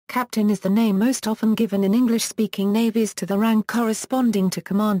Captain is the name most often given in English-speaking navies to the rank corresponding to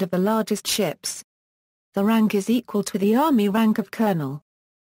command of the largest ships. The rank is equal to the Army rank of colonel.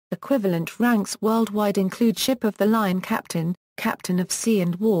 Equivalent ranks worldwide include Ship of the Line Captain, Captain of Sea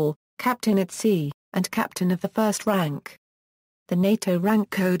and War, Captain at Sea, and Captain of the First Rank. The NATO rank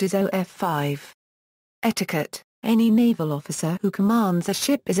code is OF5. Etiquette: any naval officer who commands a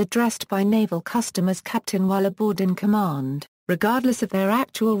ship is addressed by naval custom as captain while aboard in command, regardless of their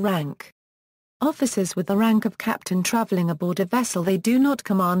actual rank. Officers with the rank of captain traveling aboard a vessel they do not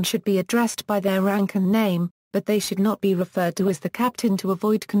command should be addressed by their rank and name, but they should not be referred to as the captain to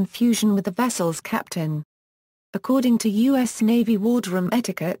avoid confusion with the vessel's captain. According to U.S. Navy wardroom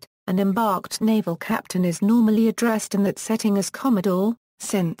etiquette, an embarked naval captain is normally addressed in that setting as Commodore,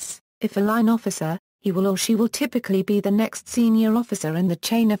 since, if a line officer, he will or she will typically be the next senior officer in the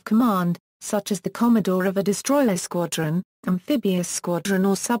chain of command, such as the Commodore of a destroyer squadron, amphibious squadron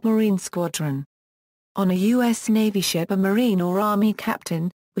or submarine squadron. On a U.S. Navy ship, a Marine or Army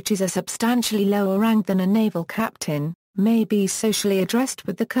captain, which is a substantially lower rank than a naval captain, may be socially addressed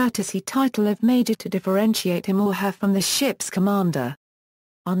with the courtesy title of Major to differentiate him or her from the ship's commander.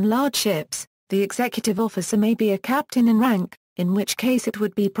 On large ships, the executive officer may be a captain in rank, in which case it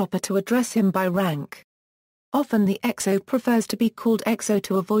would be proper to address him by rank. Often the XO prefers to be called XO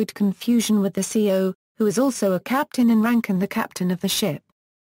to avoid confusion with the CO, who is also a captain in rank and the captain of the ship.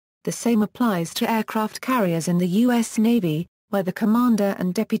 The same applies to aircraft carriers in the U.S. Navy, where the commander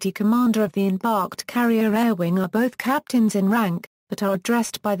and deputy commander of the embarked carrier air wing are both captains in rank, but are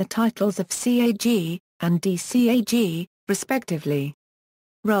addressed by the titles of CAG and DCAG, respectively.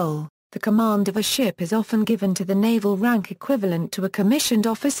 Role: the command of a ship is often given to the naval rank equivalent to a commissioned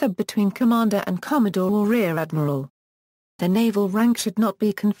officer between commander and commodore or rear admiral. The naval rank should not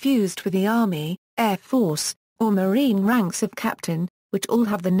be confused with the Army, Air Force, or Marine ranks of captain, which all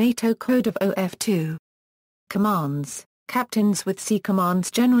have the NATO code of OF2. Commands: captains with sea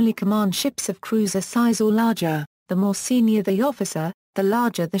commands generally command ships of cruiser size or larger. The more senior the officer, the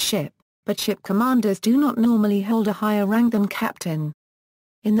larger the ship, but ship commanders do not normally hold a higher rank than captain.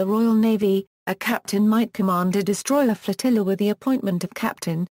 In the Royal Navy, a captain might command a destroyer flotilla with the appointment of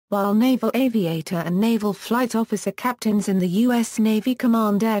captain, while naval aviator and naval flight officer captains in the U.S. Navy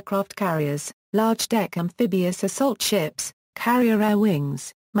command aircraft carriers, large-deck amphibious assault ships, carrier air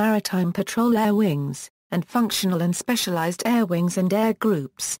wings, maritime patrol air wings, and functional and specialized air wings and air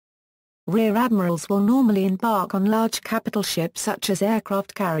groups. Rear admirals will normally embark on large capital ships such as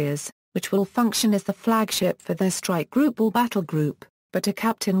aircraft carriers, which will function as the flagship for their strike group or battle group, but a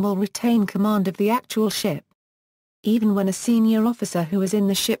captain will retain command of the actual ship. Even when a senior officer who is in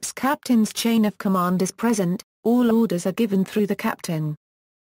the ship's captain's chain of command is present, all orders are given through the captain.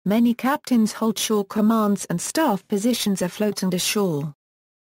 Many captains hold shore commands and staff positions afloat and ashore.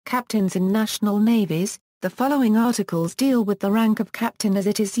 Captains in national navies. The following articles deal with the rank of captain as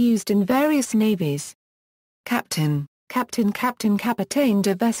it is used in various navies. Captain, Captain Capitaine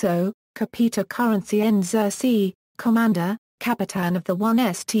de Vaisseau, Capita Currency en Xerxes, Commander, Capitan of the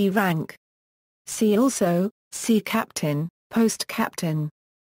 1st rank. See also, Sea Captain, Post Captain.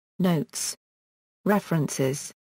 Notes. References